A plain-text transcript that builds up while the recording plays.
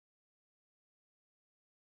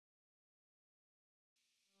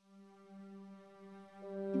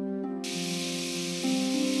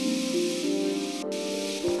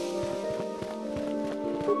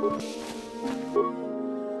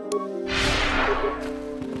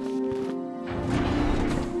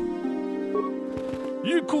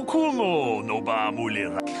Ikukuno no ba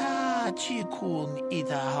mulira. Kachikun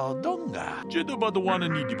idahaldonga.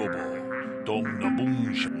 Jedabadwanan idibobo. Dong na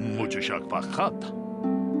bunsh muchashak pakat.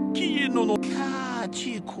 Kieno no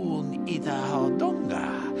Kachikun idahaldonga.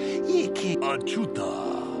 Iki achuta.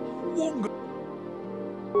 Wonga.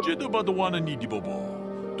 Jedabadwanan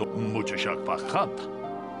idibobo. Dong muchashak pakat.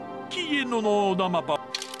 Kieno no namapa.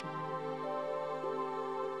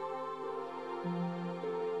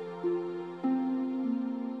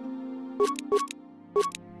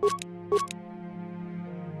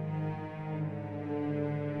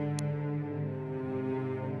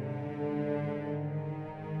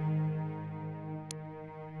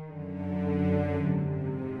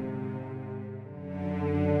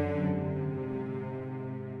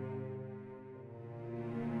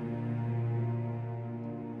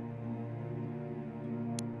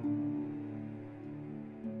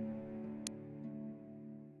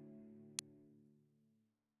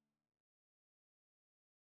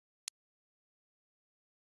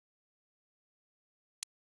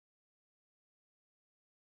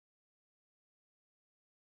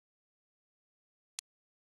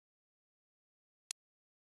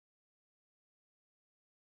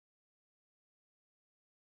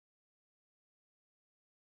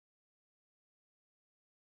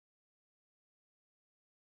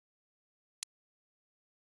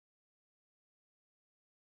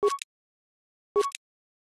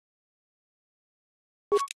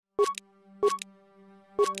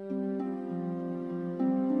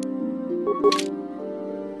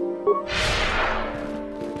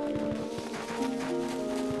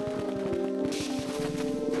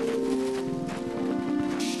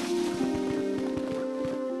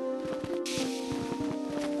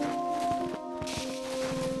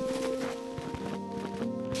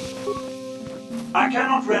 I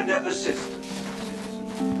cannot render assistance.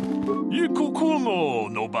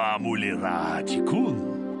 Ikukuno no ba mulira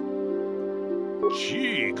tikun.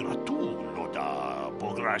 Chi gratulo da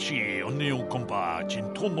bograshi oneo compa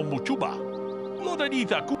cintono muchuba. Loda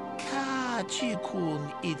dita ku. Ka chikun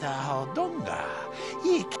ida haldonga.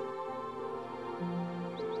 Ik.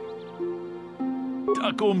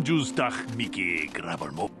 Takom justach miki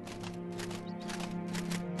grabalmo.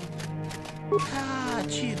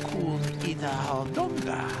 Kachikun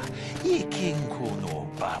idahaldonga, ikinkuno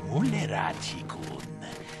bamulera chikun.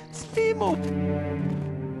 Spimo.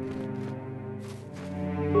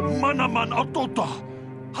 Manaman atota,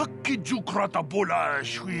 hakijukrata bola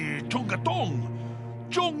shui tongatong,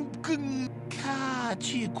 jongkun.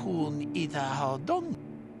 Kachikun idahaldonga.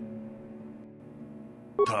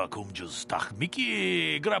 Takum justach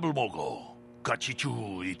miki grabalmogo,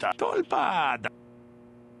 kachichu ita tolpada.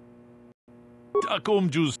 Takom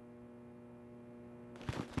juice.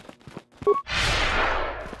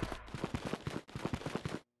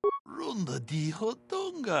 Runda di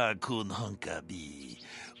hodonga kun hunkabi.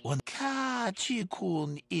 Wan kachi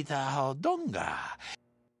kun ita hodonga.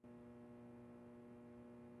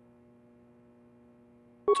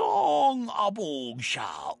 Tong abog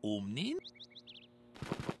sha umnin.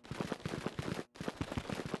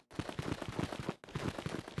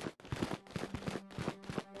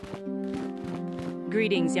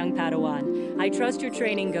 Greetings, young Padawan. I trust your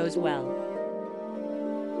training goes well.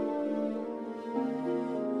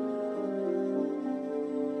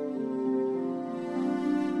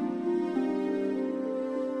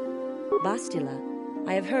 Bastila.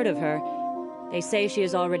 I have heard of her. They say she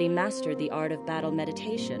has already mastered the art of battle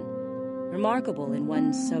meditation. Remarkable in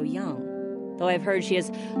one so young, though I've heard she has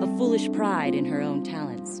a foolish pride in her own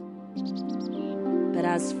talents. But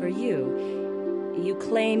as for you, you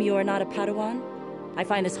claim you are not a Padawan? I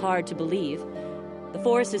find this hard to believe. The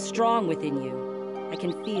force is strong within you. I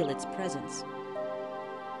can feel its presence.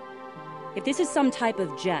 If this is some type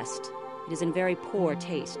of jest, it is in very poor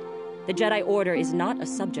taste. The Jedi Order is not a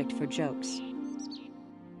subject for jokes.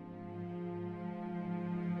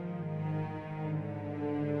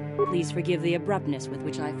 Please forgive the abruptness with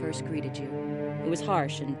which I first greeted you. It was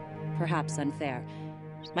harsh and perhaps unfair.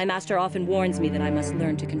 My master often warns me that I must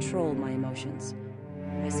learn to control my emotions.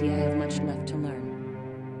 I see I have much left to learn.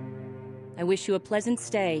 I wish you a pleasant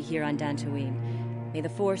stay here on Dantooine. May the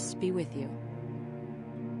Force be with you.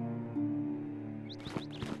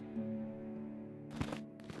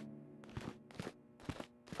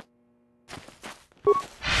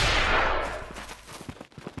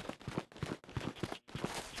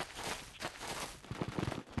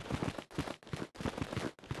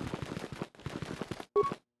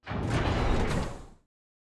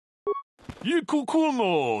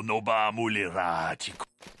 Ikukuno no ba mulira chiku.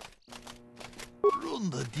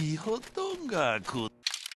 Ronda di Hodonga ku.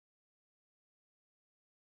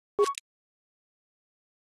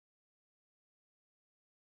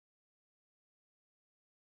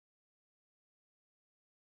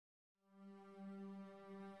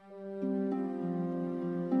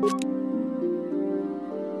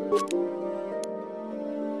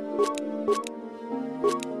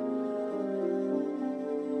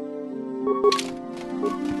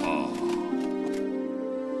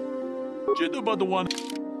 Jitterbug the one.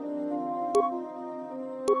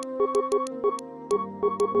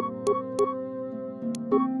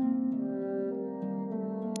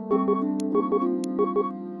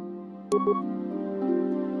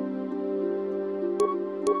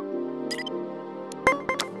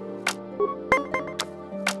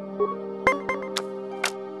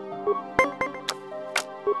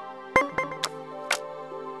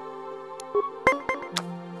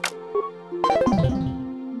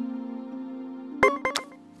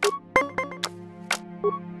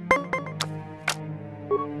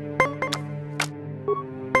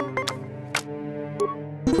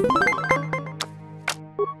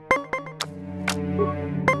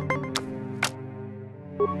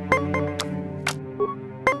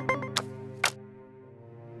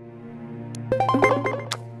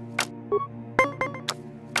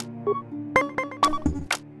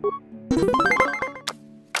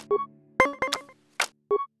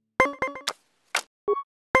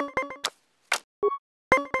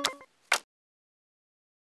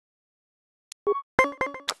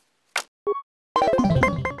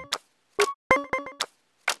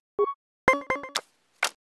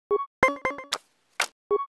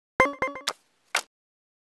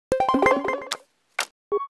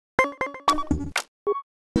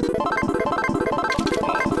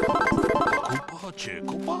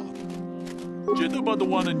 Kopa. Jitterbug the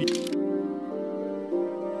one and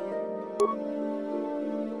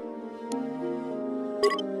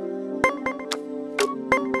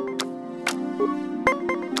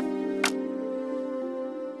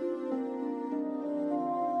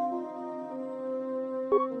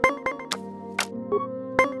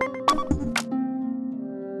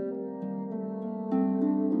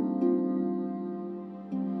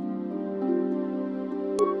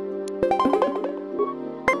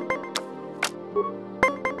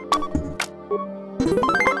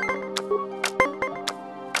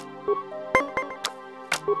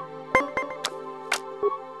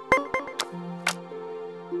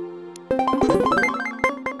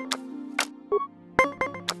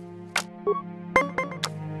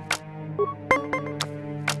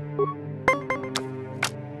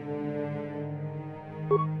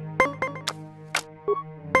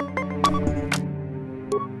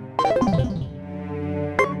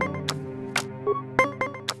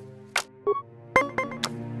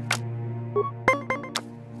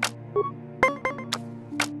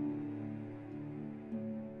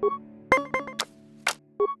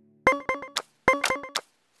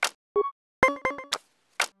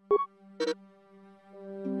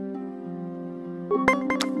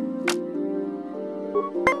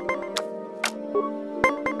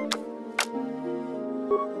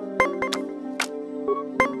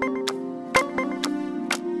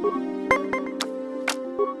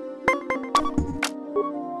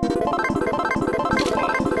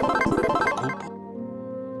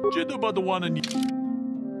Jitterbug the one and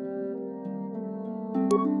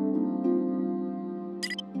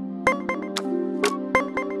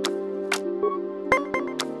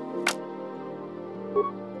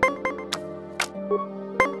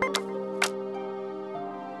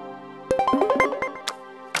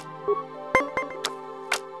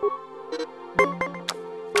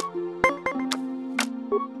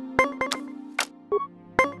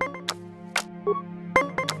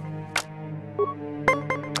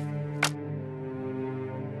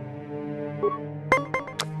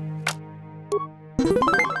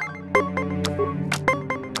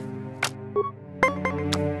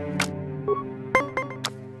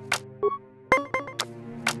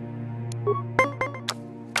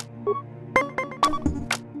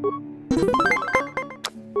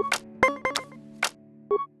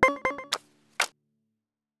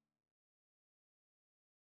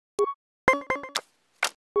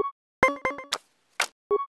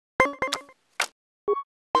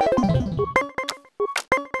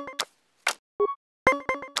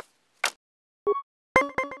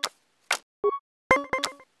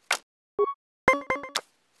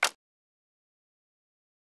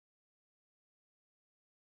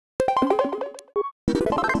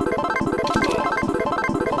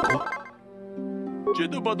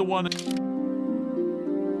Jitterbug the one.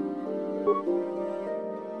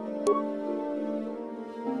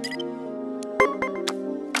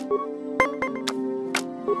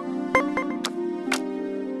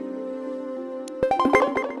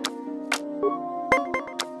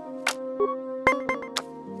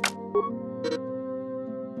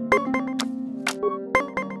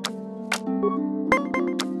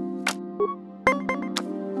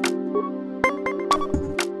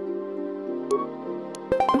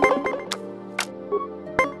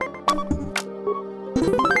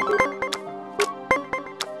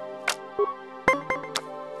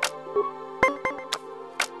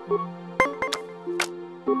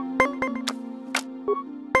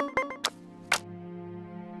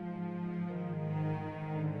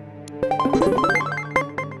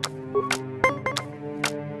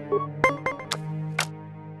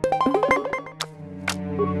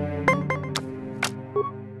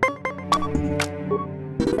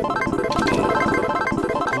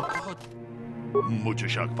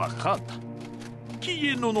 Muchashak Pakat.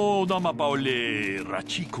 Kieno no Dama Paule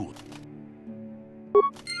Rachikun.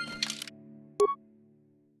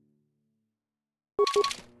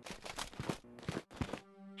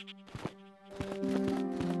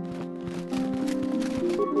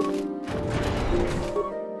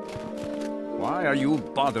 Why are you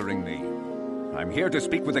bothering me? I'm here to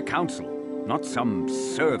speak with the council, not some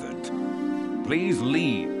servant. Please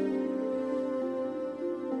leave.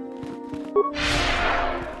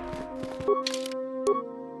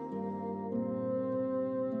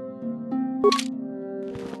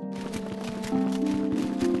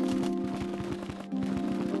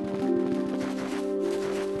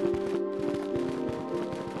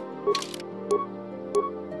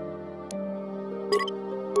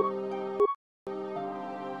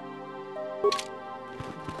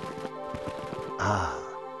 Ah,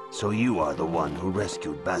 so you are the one who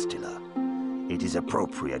rescued Bastila. It is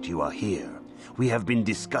appropriate you are here. We have been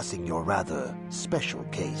discussing your rather special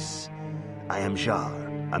case. I am Jar,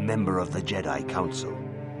 a member of the Jedi Council.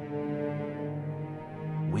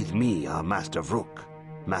 With me are Master Vrook,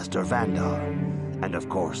 Master Vandar, and of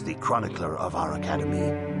course the chronicler of our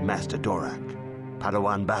academy, Master Dorak.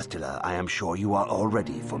 Padawan Bastila, I am sure you are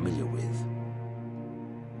already familiar with.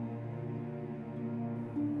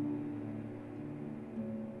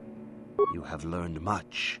 You have learned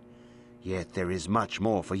much, yet there is much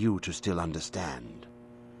more for you to still understand.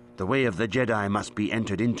 The way of the Jedi must be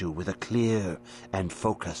entered into with a clear and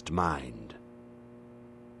focused mind.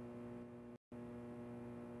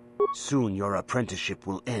 Soon your apprenticeship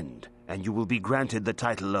will end, and you will be granted the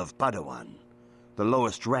title of Padawan, the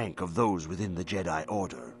lowest rank of those within the Jedi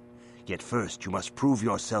Order. Yet first you must prove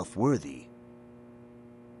yourself worthy.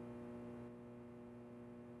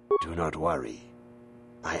 Do not worry.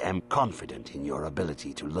 I am confident in your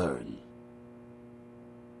ability to learn.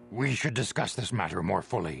 We should discuss this matter more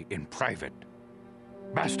fully in private.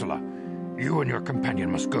 Bastila, you and your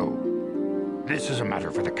companion must go. This is a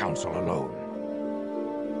matter for the Council alone.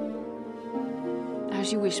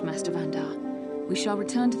 As you wish, Master Vandar. We shall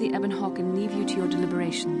return to the Ebon Hawk and leave you to your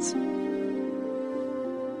deliberations.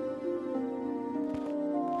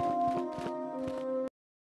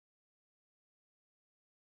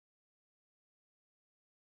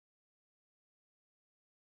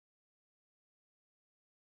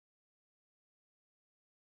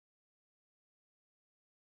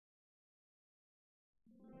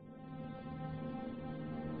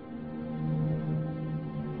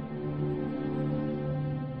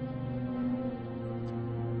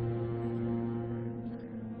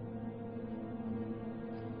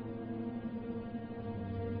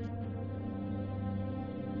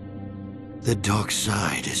 The dark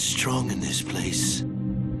side is strong in this place.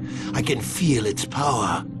 I can feel its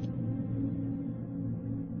power.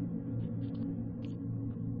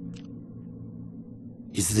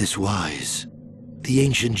 Is this wise? The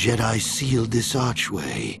ancient Jedi sealed this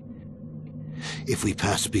archway. If we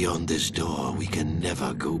pass beyond this door, we can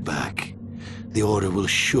never go back. The Order will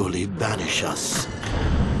surely banish us.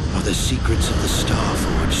 Are the secrets of the Star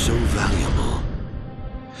Forge so valuable?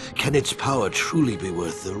 Can its power truly be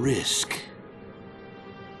worth the risk?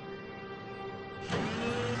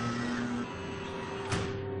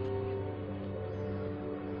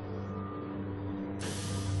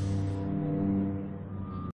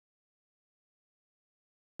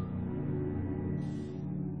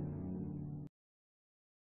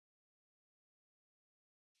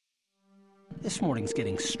 This morning's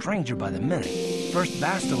getting stranger by the minute. First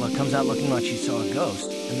Bastila comes out looking like she saw a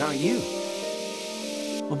ghost, and now you.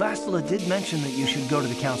 Well, Bastila did mention that you should go to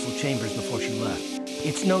the council chambers before she left.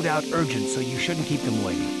 It's no doubt urgent, so you shouldn't keep them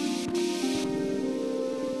waiting.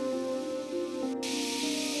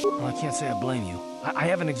 Well, I can't say I blame you. I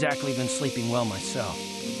haven't exactly been sleeping well myself.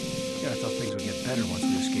 Yeah, I thought things would get better once we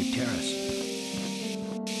escaped Terrace.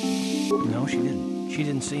 No, she didn't. She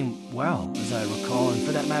didn't seem well, as I recall, and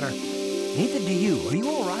for that matter, neither do you. Are you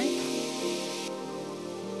all right?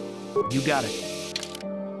 You got it.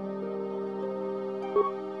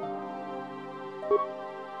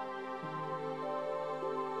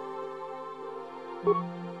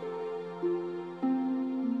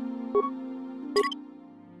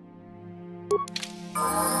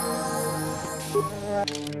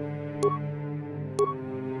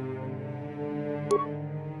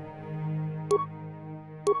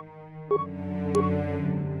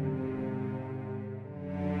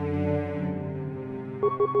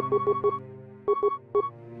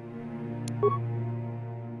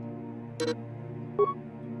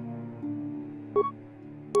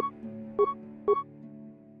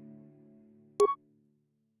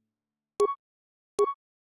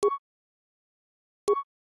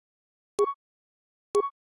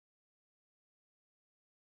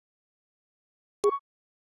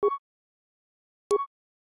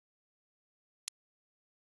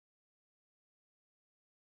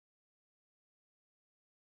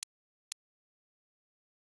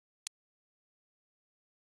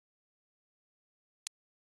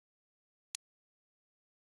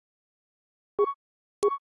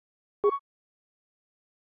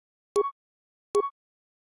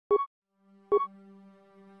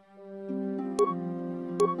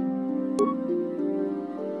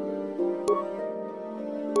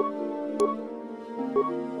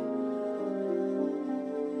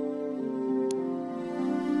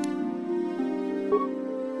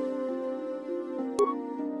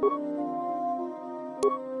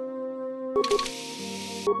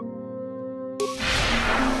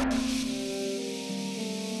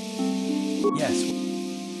 Yes.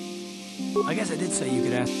 I guess I did say you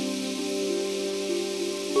could ask.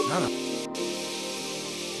 No.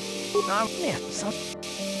 No, yeah, some...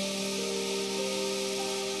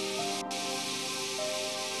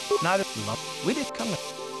 Not a... We did come...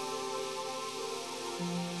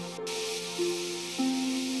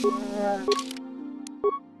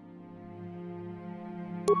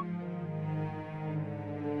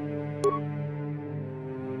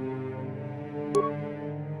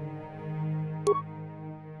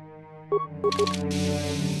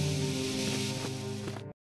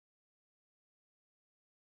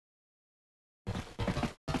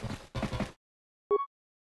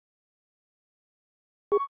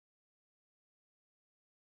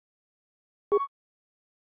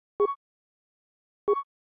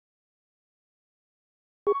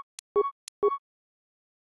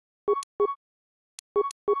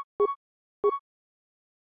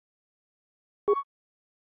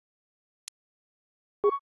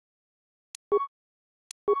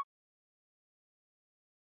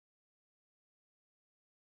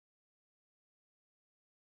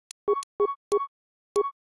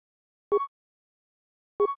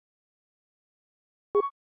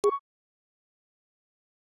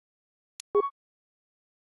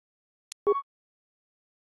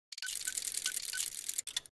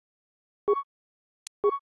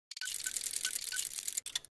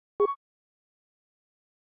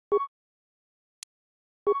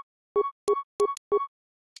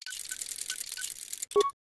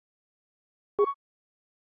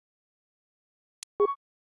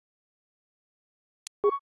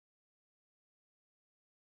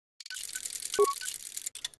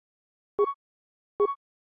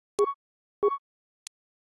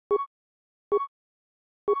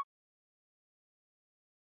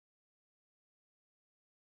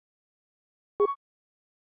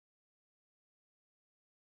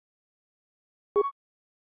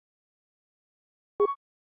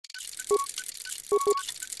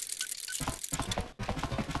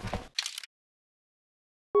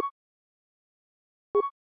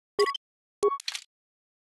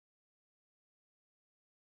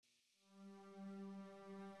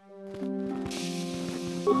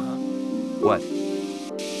 What?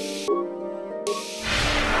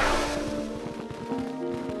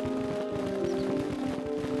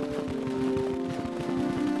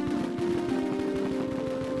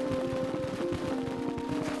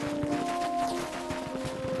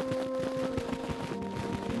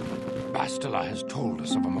 Bastila has told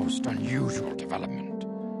us of a most unusual development.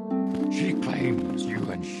 She claims you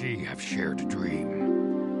and she have shared a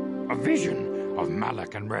dream. A vision of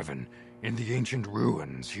Malak and Revan in the ancient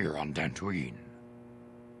ruins here on Dantooine.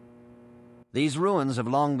 These ruins have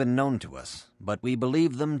long been known to us, but we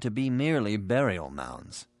believe them to be merely burial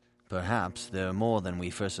mounds. Perhaps they're more than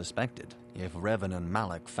we first suspected, if Revan and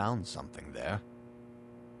Malak found something there.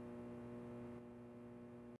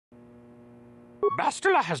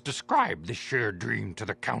 Bastila has described this shared dream to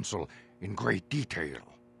the Council in great detail.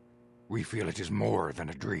 We feel it is more than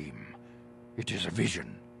a dream. It is a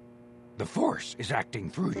vision. The Force is acting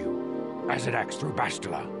through you, as it acts through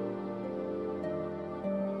Bastila.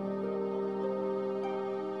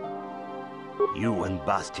 You and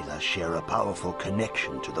Bastila share a powerful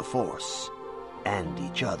connection to the Force, and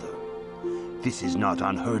each other. This is not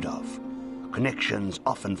unheard of. Connections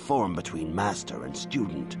often form between master and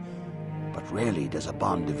student, but rarely does a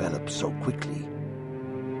bond develop so quickly.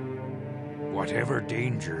 Whatever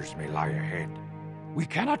dangers may lie ahead, we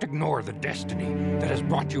cannot ignore the destiny that has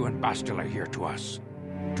brought you and Bastila here to us,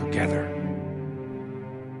 together.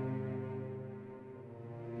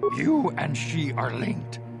 You and she are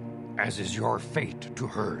linked, as is your fate to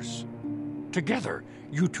hers. Together,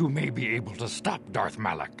 you two may be able to stop Darth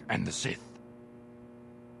Malak and the Sith.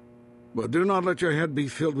 But do not let your head be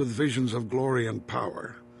filled with visions of glory and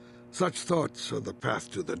power. Such thoughts are the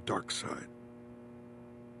path to the dark side.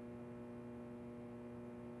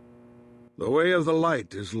 The way of the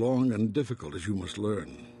light is long and difficult, as you must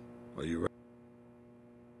learn. Are you ready?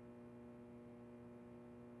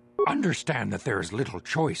 Understand that there is little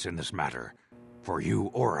choice in this matter, for you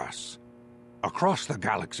or us. Across the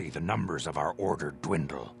galaxy, the numbers of our order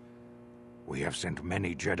dwindle. We have sent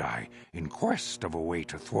many Jedi in quest of a way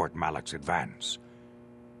to thwart Malak's advance.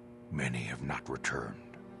 Many have not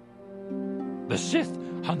returned. The Sith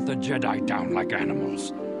hunt the Jedi down like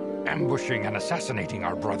animals, ambushing and assassinating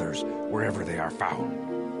our brothers wherever they are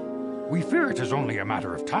found. We fear it is only a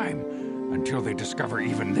matter of time until they discover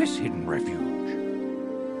even this hidden refuge.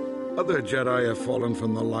 Other Jedi have fallen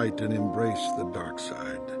from the light and embraced the dark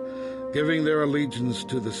side, giving their allegiance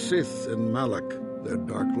to the Sith and Malak, their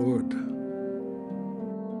Dark Lord.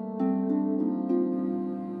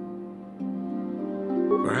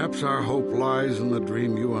 Perhaps our hope lies in the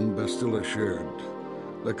dream you and Bastila shared.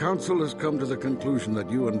 The Council has come to the conclusion that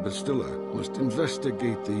you and Bastila must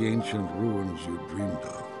investigate the ancient ruins you dreamed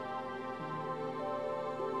of.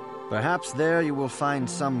 Perhaps there you will find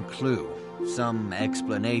some clue, some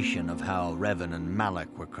explanation of how Revan and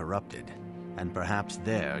Malak were corrupted. And perhaps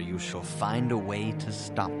there you shall find a way to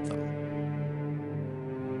stop them.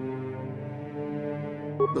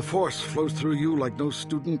 The Force flows through you like no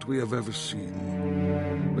student we have ever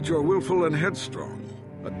seen. But you're willful and headstrong,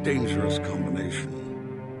 a dangerous combination.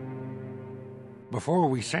 Before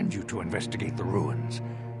we send you to investigate the ruins,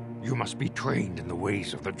 you must be trained in the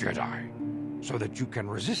ways of the Jedi, so that you can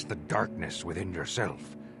resist the darkness within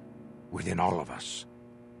yourself, within all of us.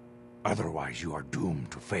 Otherwise, you are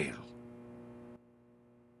doomed to fail.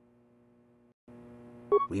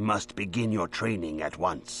 We must begin your training at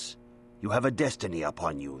once. You have a destiny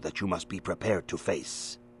upon you that you must be prepared to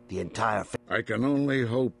face. The entire I can only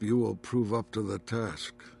hope you will prove up to the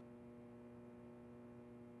task.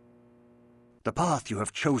 The path you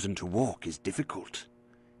have chosen to walk is difficult.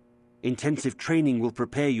 Intensive training will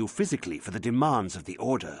prepare you physically for the demands of the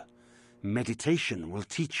Order. Meditation will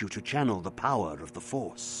teach you to channel the power of the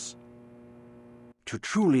Force. To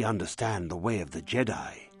truly understand the way of the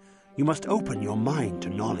Jedi, you must open your mind to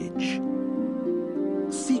knowledge.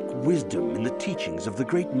 Seek wisdom in the teachings of the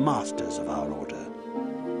great masters of our Order.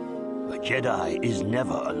 The Jedi is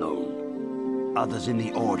never alone. Others in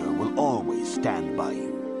the Order will always stand by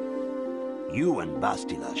you. You and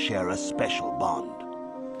Bastila share a special bond.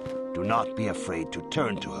 Do not be afraid to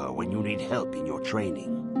turn to her when you need help in your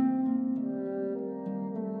training.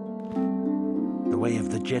 The way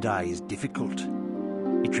of the Jedi is difficult.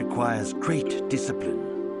 It requires great discipline.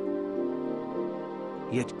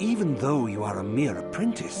 Yet even though you are a mere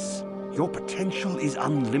apprentice, your potential is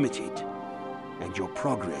unlimited, and your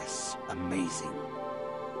progress amazing.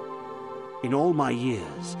 In all my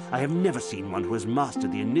years, I have never seen one who has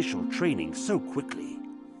mastered the initial training so quickly.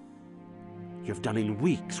 You have done in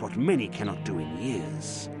weeks what many cannot do in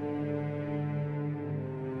years.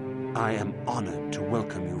 I am honored to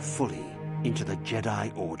welcome you fully into the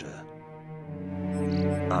Jedi Order.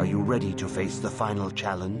 Are you ready to face the final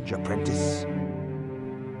challenge, apprentice?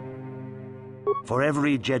 For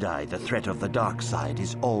every Jedi, the threat of the dark side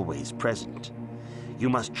is always present. You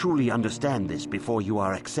must truly understand this before you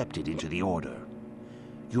are accepted into the Order.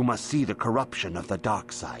 You must see the corruption of the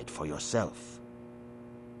dark side for yourself.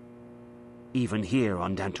 Even here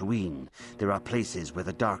on Dantooine, there are places where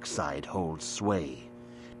the dark side holds sway,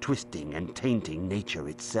 twisting and tainting nature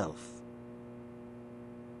itself.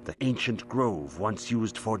 The ancient grove once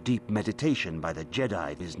used for deep meditation by the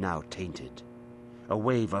Jedi is now tainted. A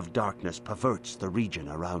wave of darkness perverts the region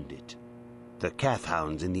around it. The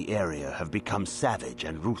Kathhounds in the area have become savage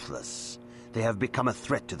and ruthless. They have become a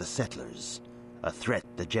threat to the settlers, a threat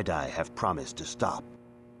the Jedi have promised to stop.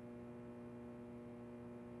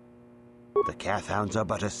 The Kathhounds are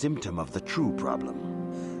but a symptom of the true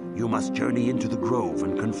problem. You must journey into the grove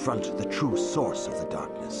and confront the true source of the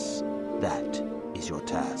darkness. That is your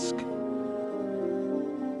task.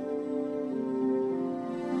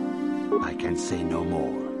 I can say no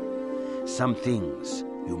more. Some things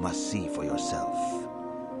you must see for yourself.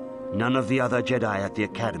 None of the other Jedi at the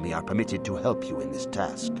Academy are permitted to help you in this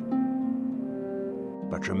task.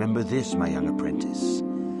 But remember this, my young apprentice.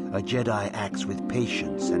 A Jedi acts with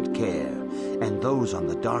patience and care, and those on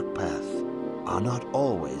the dark path are not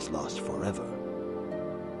always lost forever.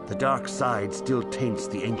 The dark side still taints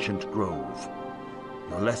the ancient grove.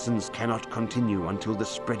 Your lessons cannot continue until the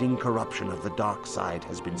spreading corruption of the dark side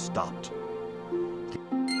has been stopped.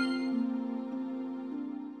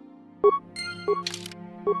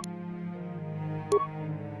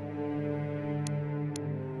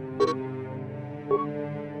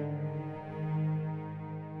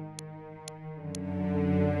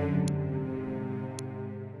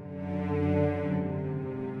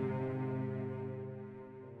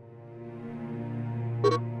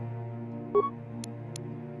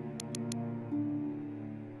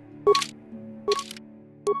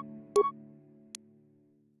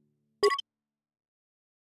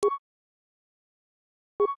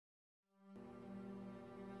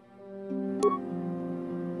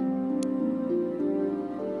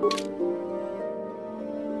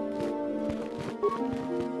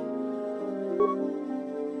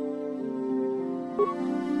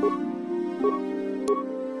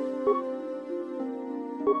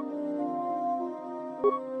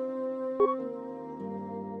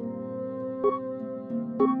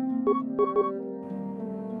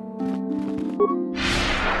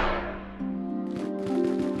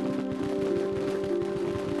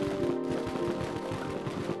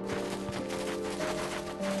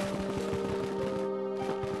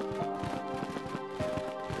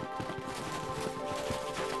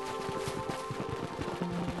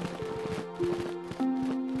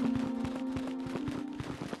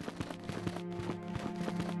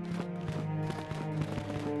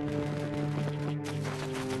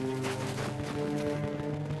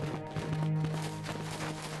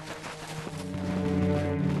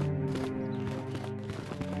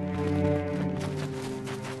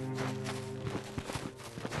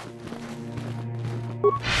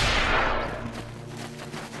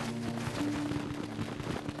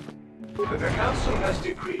 The Council has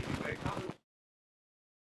decreed you may come.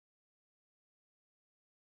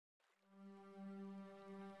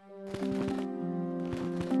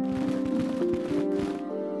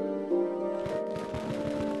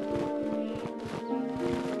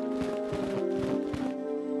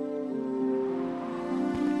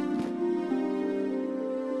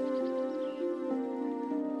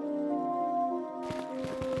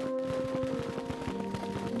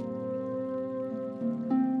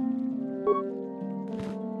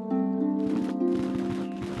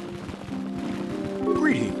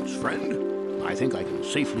 Greetings, friend. I think I can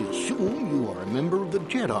safely assume you are a member of the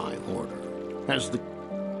Jedi Order. As the...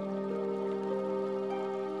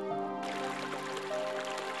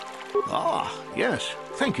 Ah, yes.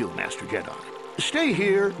 Thank you, Master Jedi. Stay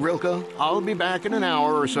here, Rilka. I'll be back in an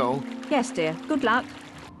hour or so. Yes, dear. Good luck.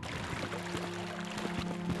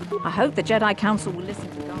 I hope the Jedi Council will listen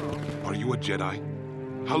to God. Are you a Jedi?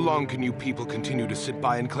 How long can you people continue to sit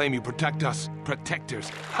by and claim you protect us? Protectors.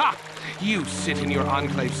 Ha! You sit in your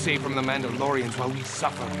enclave safe from the Mandalorians while we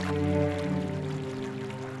suffer.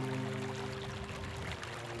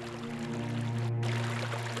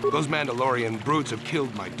 Those Mandalorian brutes have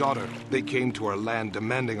killed my daughter. They came to our land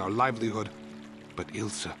demanding our livelihood. But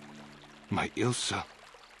Ilsa, my Ilsa,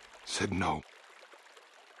 said no.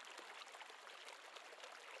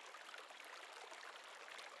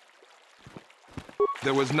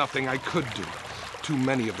 There was nothing I could do. Too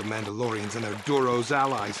many of the Mandalorians and their Duros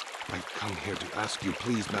allies. I've come here to ask you,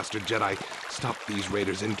 please, Master Jedi, stop these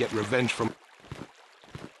raiders and get revenge from...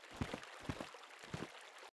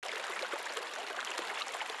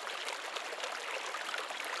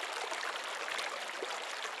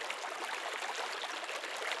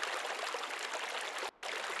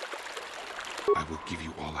 I will give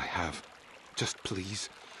you all I have. Just please,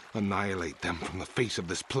 annihilate them from the face of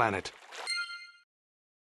this planet.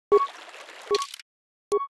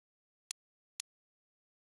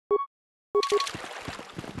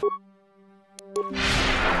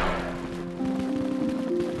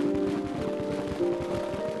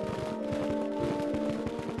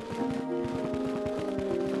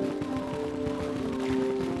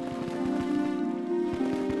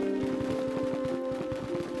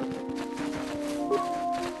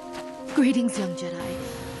 Greetings, young Jedi.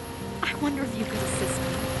 I wonder if you could assist me.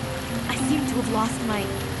 I seem to have lost my...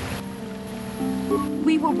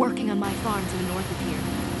 We were working on my farm to the north of here.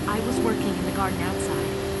 I was working in the garden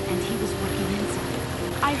outside, and he was working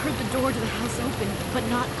inside. I heard the door to the house open, but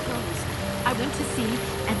not close. I went to see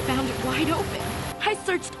and found it wide open. I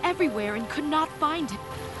searched everywhere and could not find him.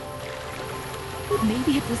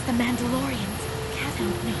 Maybe it was the Mandalorians. I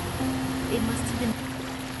don't know. It must have been...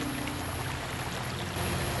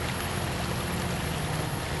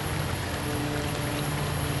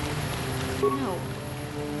 No.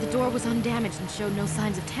 The door was undamaged and showed no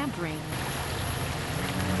signs of tampering.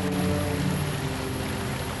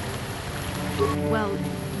 Well,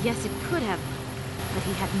 yes, it could have, but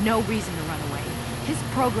he had no reason to run away. His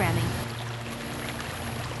programming...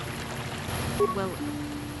 Well,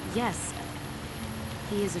 yes,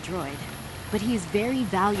 he is a droid, but he is very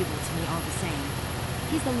valuable to me all the same.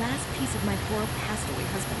 He's the last piece of my poor passed-away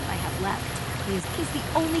husband that I have left. He's the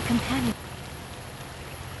only companion.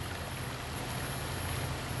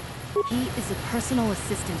 He is a personal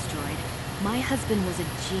assistance droid. My husband was a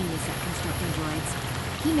genius at constructing droids.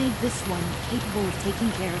 He made this one capable of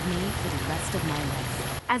taking care of me for the rest of my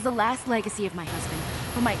life. As the last legacy of my husband,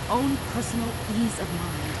 for my own personal ease of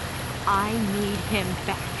mind, I need him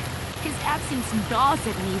back. His absence gnaws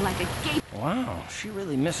at me like a gape. Wow, she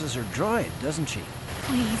really misses her droid, doesn't she?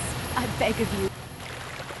 Please, I beg of you.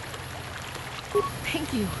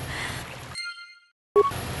 Thank you.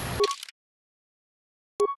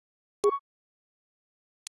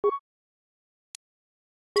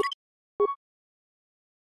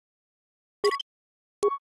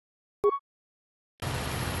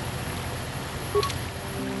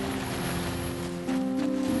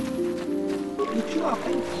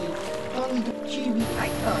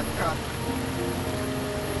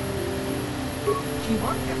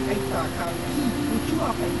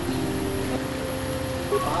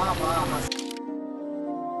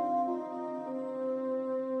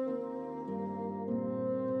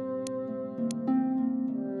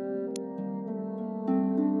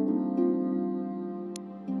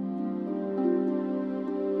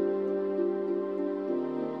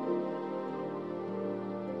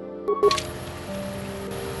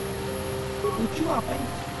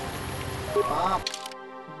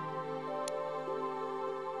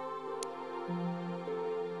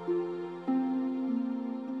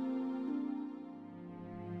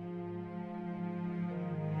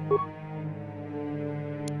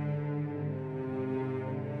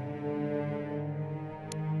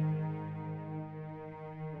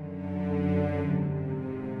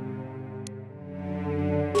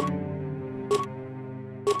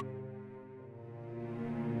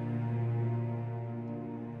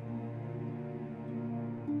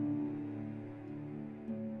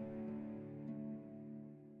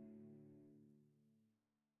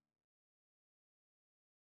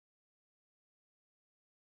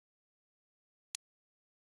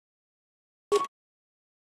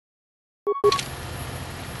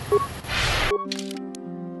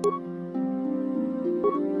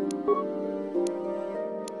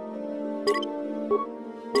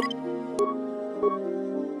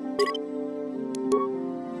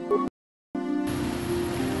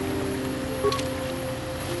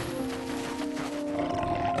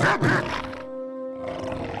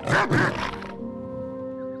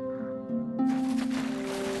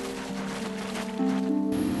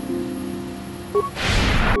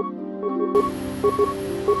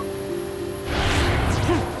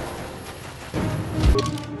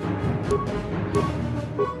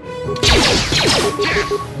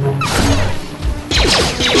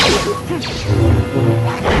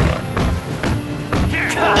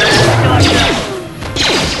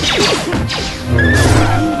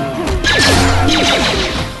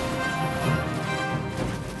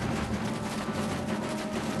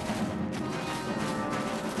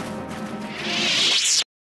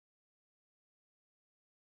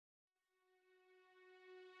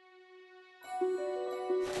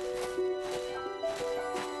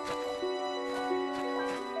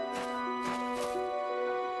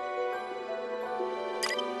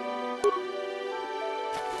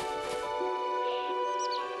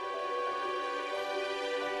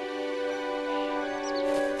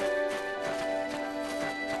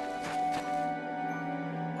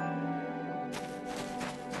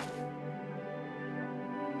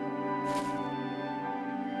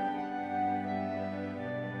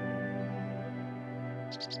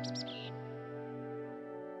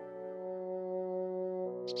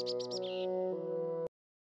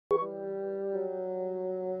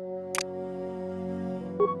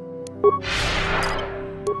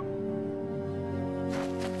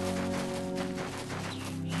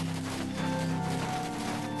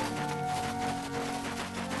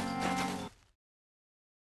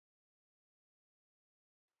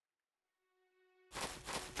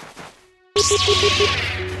 you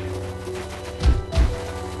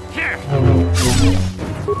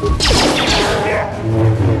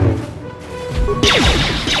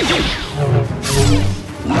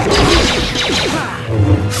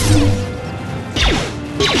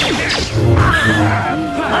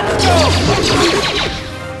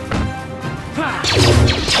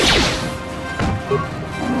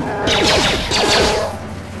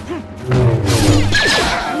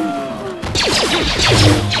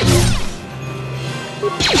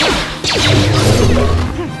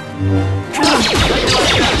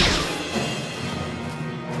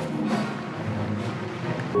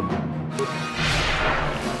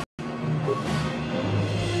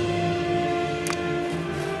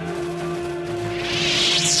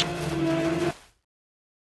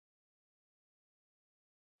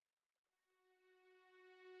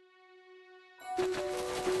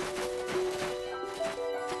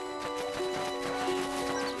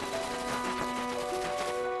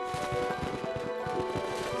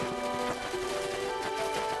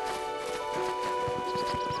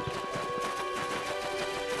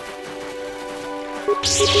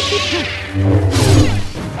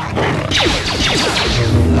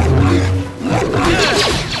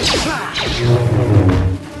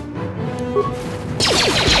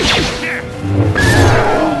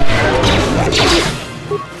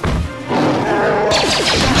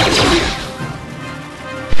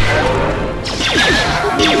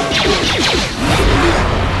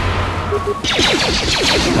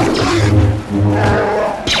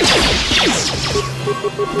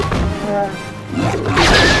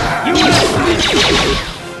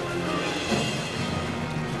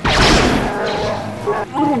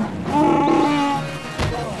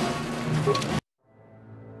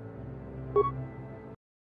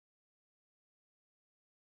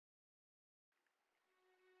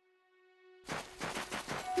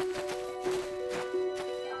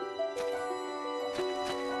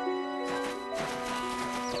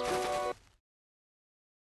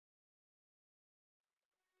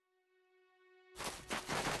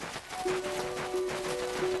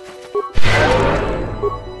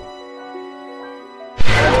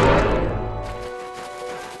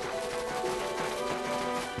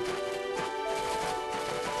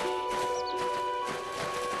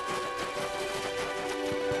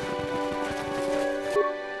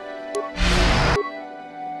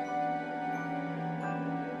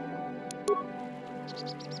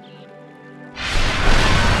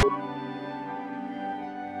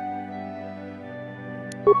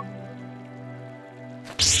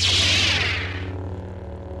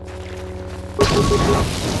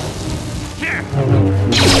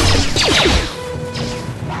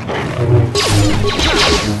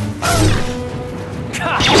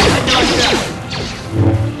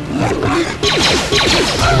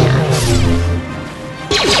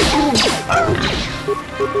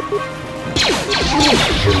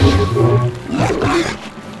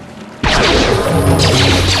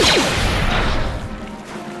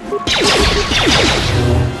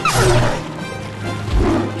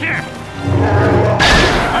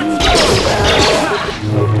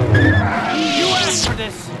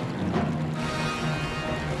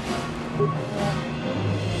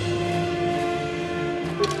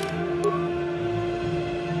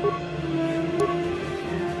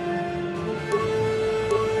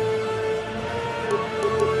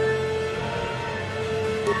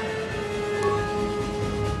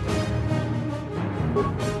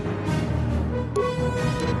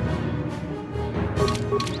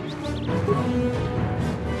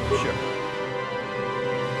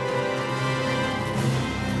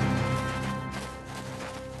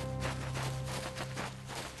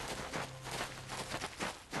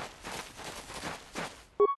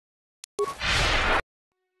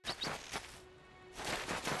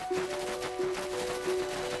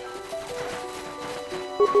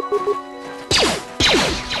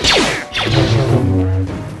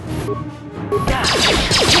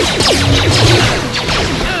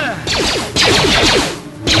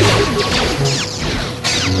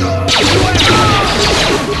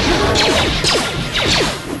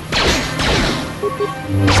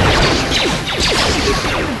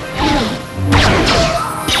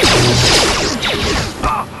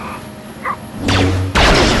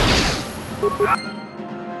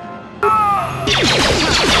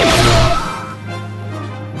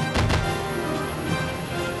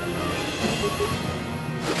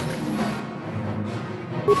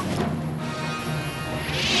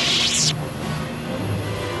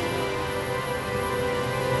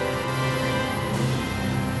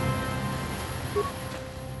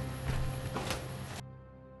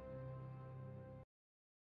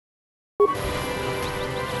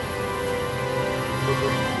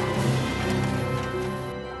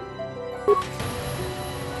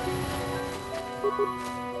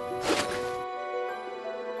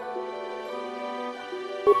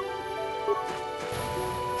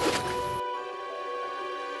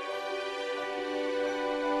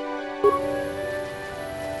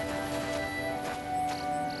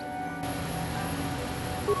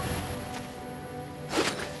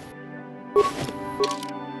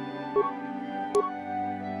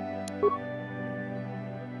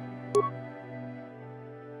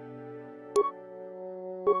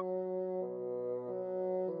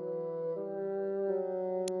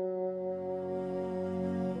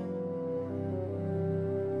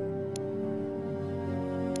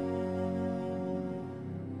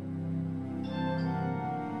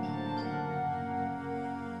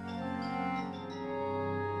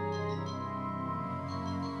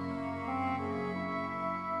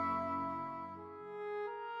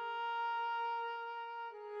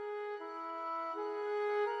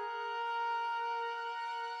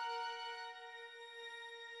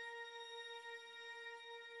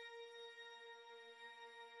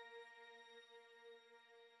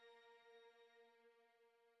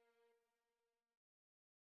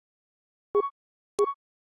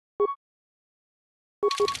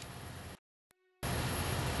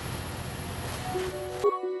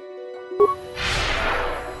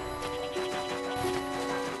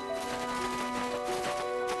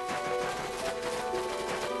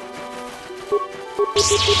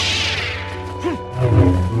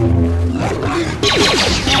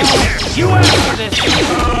You asked for this!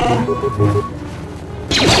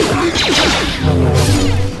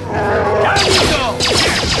 Down you go!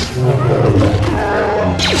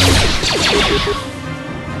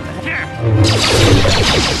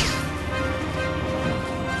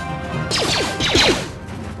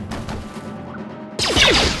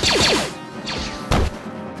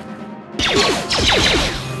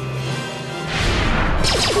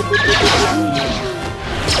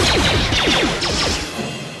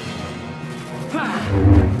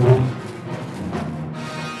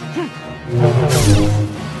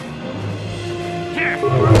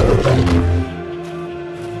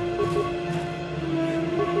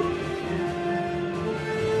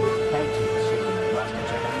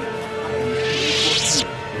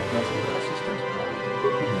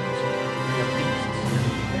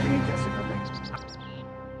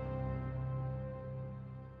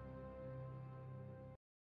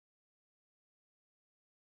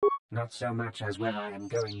 Not so much as where I am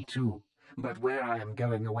going to, but where I am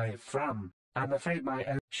going away from. I'm afraid my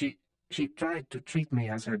own... She tried to treat me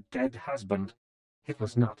as her dead husband. It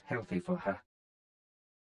was not healthy for her.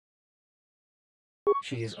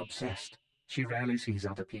 She is obsessed. She rarely sees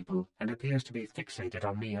other people, and appears to be fixated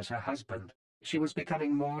on me as her husband. She was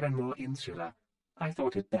becoming more and more insular. I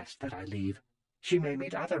thought it best that I leave. She may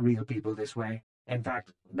meet other real people this way. In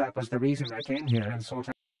fact, that was the reason I came here and sought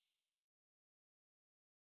her.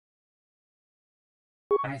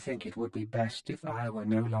 I think it would be best if I were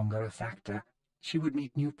no longer a factor. She would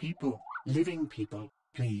meet new people, living people.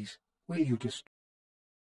 Please, will you just...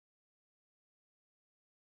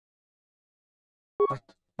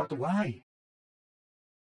 But why?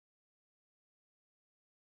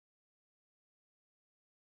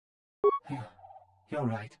 You're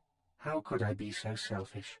right. How could I be so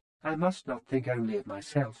selfish? I must not think only of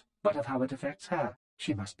myself, but of how it affects her.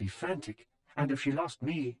 She must be frantic, and if she lost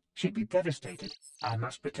me, she'd be devastated. I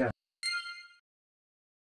must return.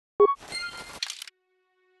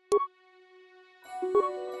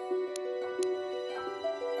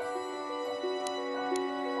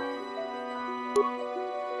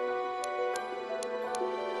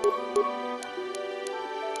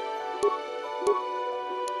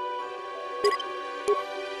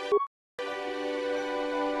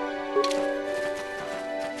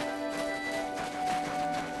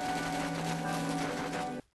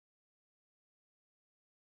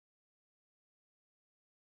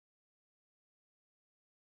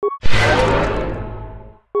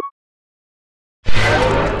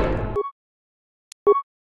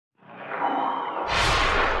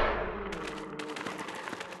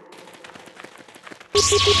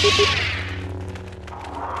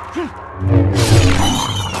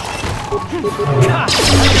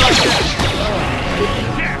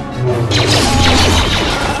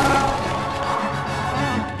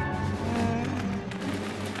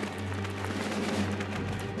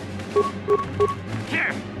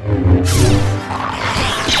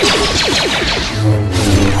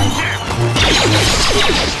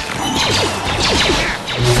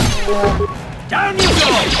 Down you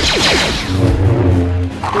go!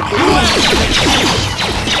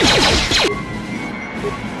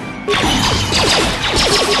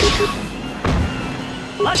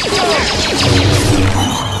 Let's go!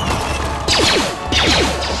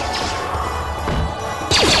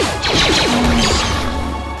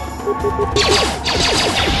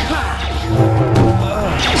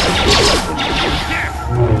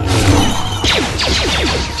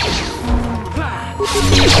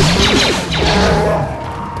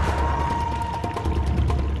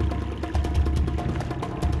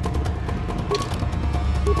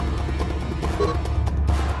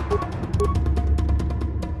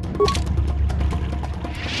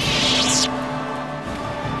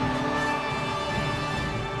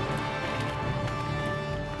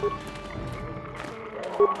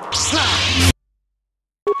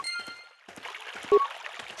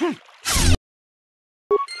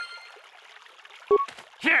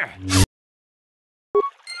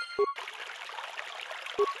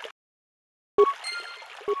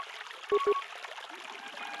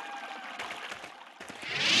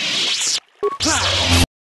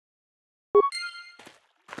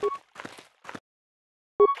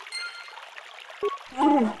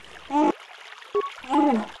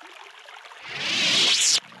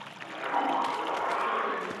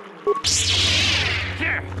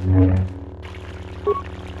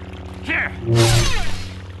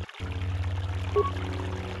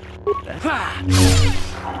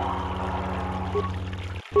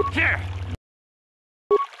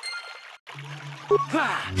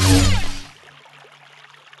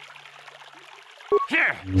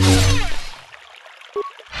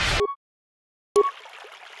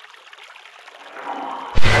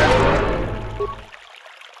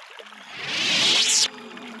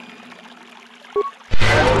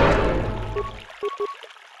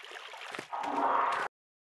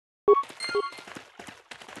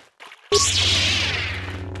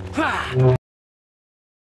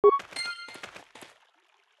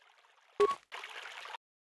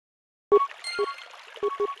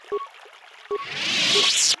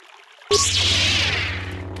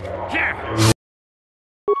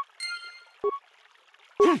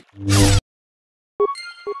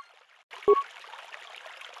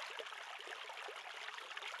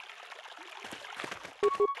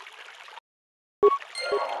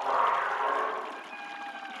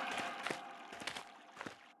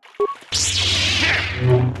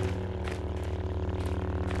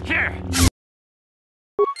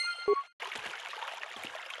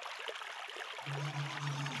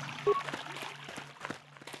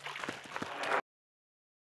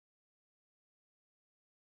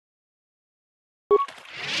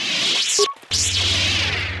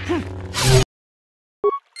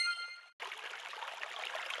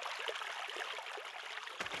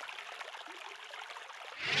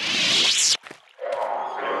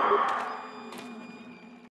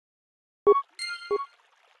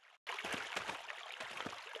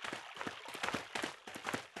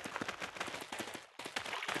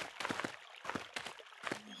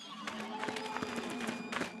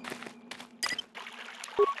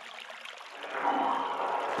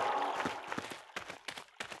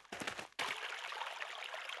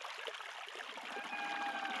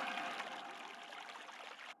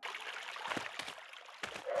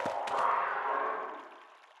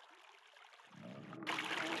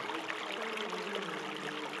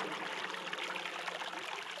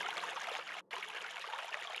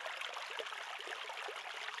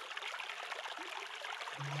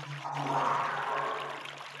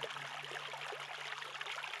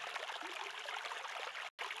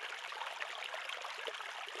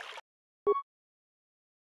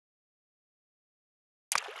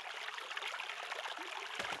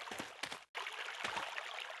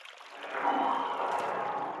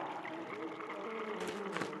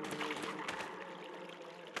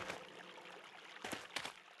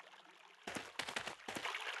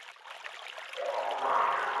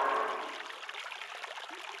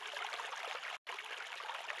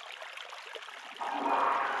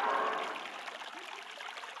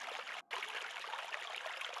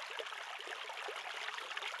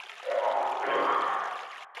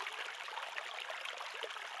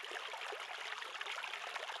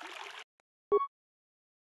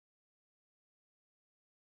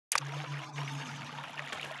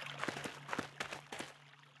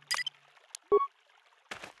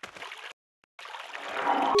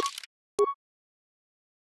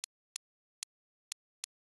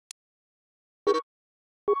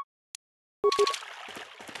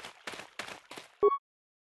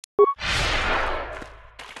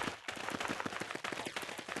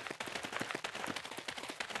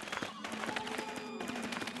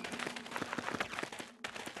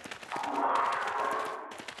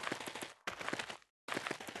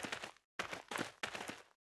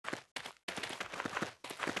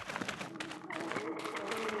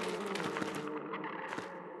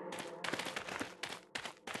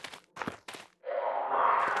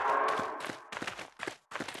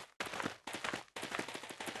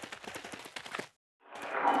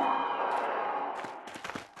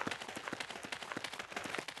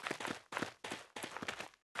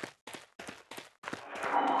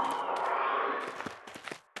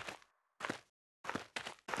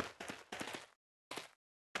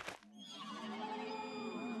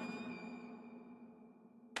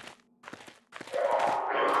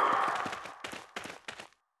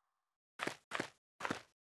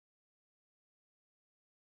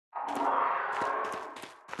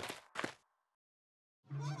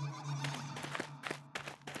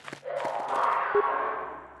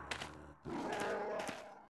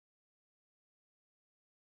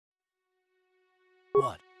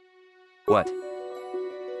 What?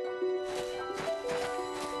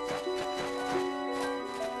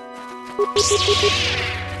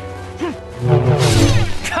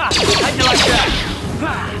 How'd you like that?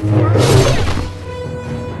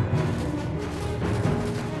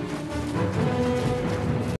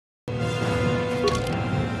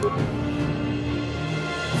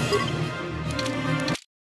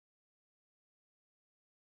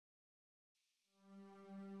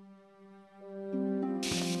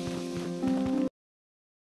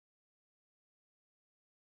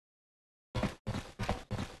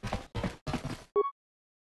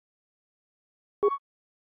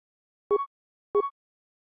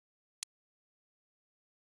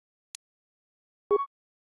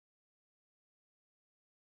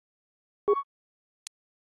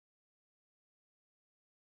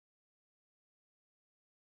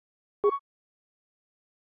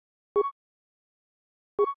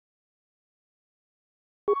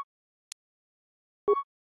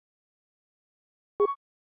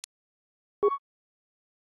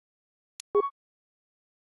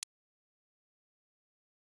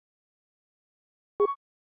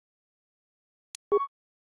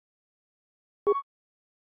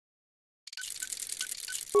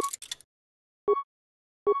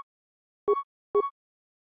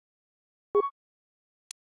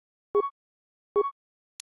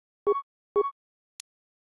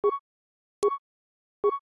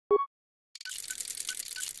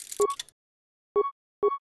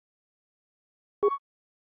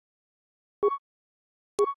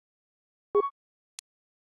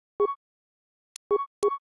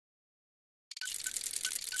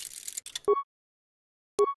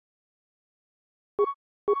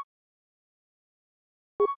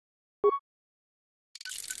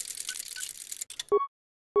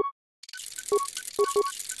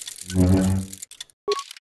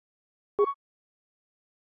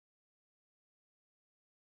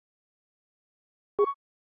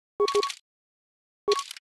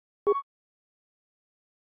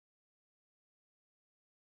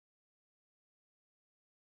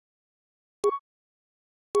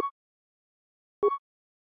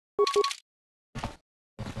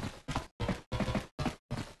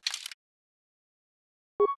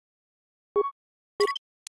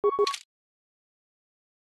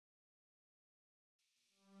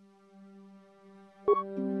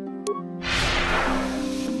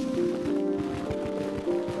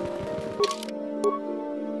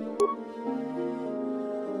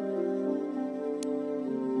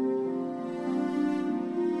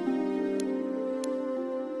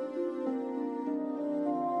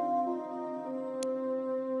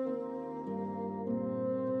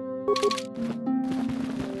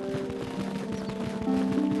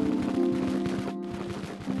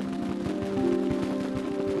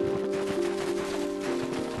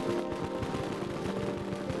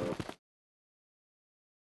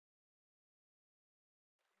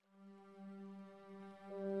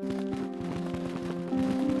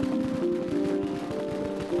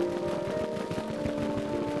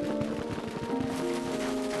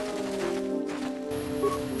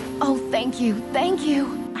 Oh, thank you, thank you.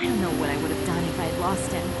 I don't know what I would have done if I had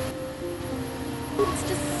lost him. It's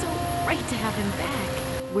just so great to have him back.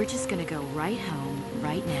 We're just gonna go right home,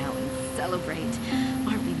 right now, and celebrate.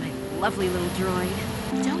 Aren't we, my lovely little droid?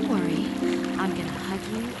 Don't worry, I'm gonna hug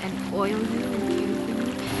you and oil you and care for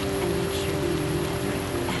you and make sure you never,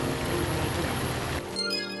 ever go away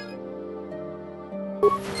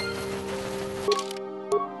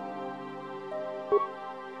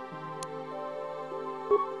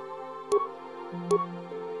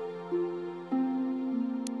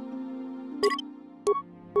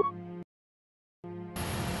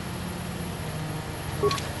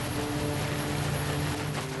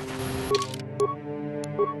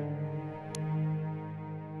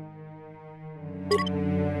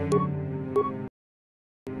again.